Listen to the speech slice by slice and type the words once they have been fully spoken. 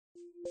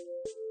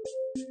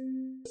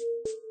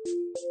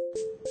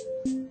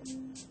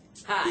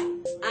Hi,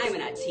 I'm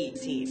an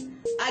ATID teen.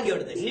 I go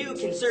to the new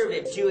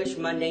conservative Jewish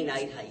Monday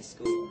night high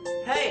school.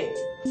 Hey,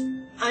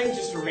 I'm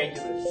just a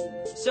regular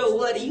student. So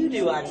what do you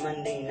do on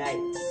Monday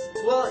nights?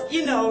 Well,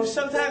 you know,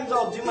 sometimes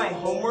I'll do my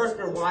homework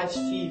or watch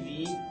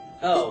TV.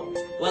 Oh,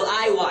 well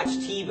I watch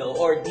TiVo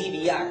or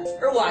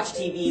DVR, or watch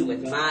TV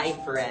with my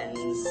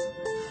friends.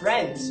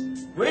 Friends?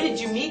 Where did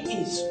you meet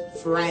these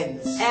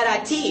friends? At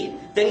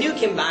ATID, the new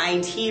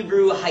combined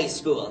Hebrew high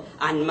school,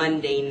 on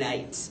Monday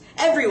nights.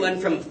 Everyone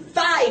from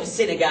 5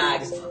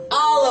 synagogues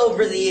all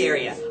over the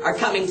area are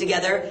coming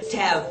together to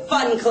have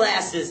fun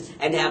classes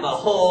and have a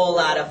whole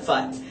lot of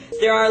fun.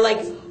 There are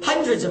like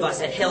hundreds of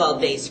us at Hillel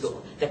Day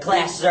School. The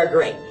classes are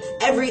great.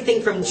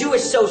 Everything from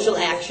Jewish social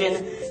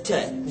action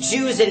to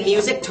Jews and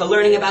music to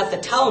learning about the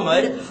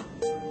Talmud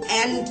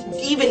and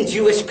even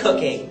Jewish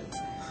cooking.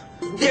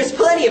 There's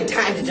plenty of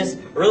time to just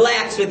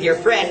relax with your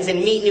friends and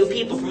meet new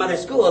people from other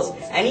schools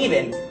and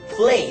even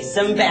play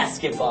some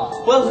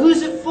basketball. Well,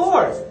 who's it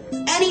for?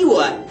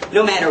 Anyone,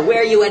 no matter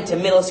where you went to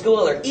middle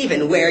school or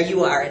even where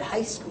you are at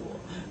high school.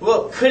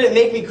 Well, could it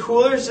make me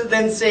cooler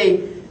than,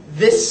 say,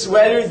 this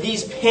sweater,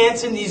 these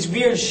pants, and these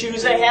weird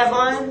shoes I have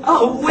on?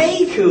 Oh,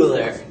 way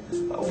cooler.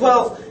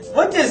 Well,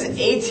 what does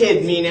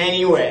ATID mean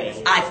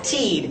anyway?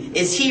 ATID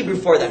is Hebrew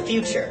for the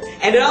future,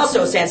 and it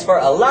also stands for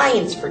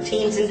Alliance for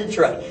Teens in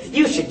Detroit.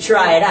 You should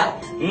try it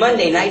out.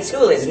 Monday night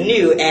school is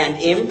new and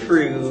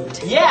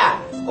improved.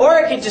 Yeah,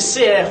 or I could just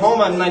sit at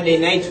home on Monday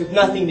nights with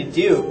nothing to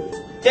do.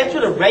 That's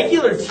what a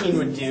regular teen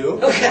would do.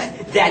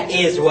 That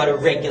is what a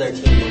regular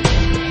teen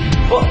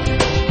would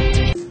do.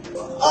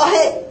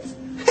 Oh,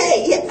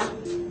 hey, yeah.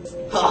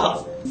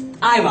 Oh,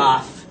 I'm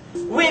off.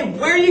 Wait,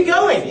 where are you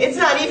going? It's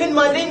not even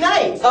Monday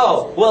night.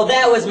 Oh, well,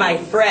 that was my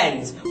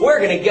friends. We're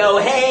gonna go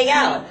hang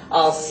out.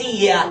 I'll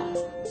see ya.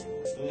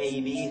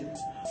 Maybe.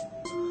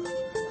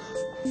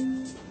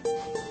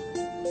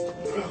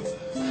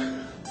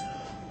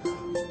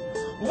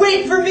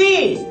 Wait for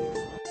me!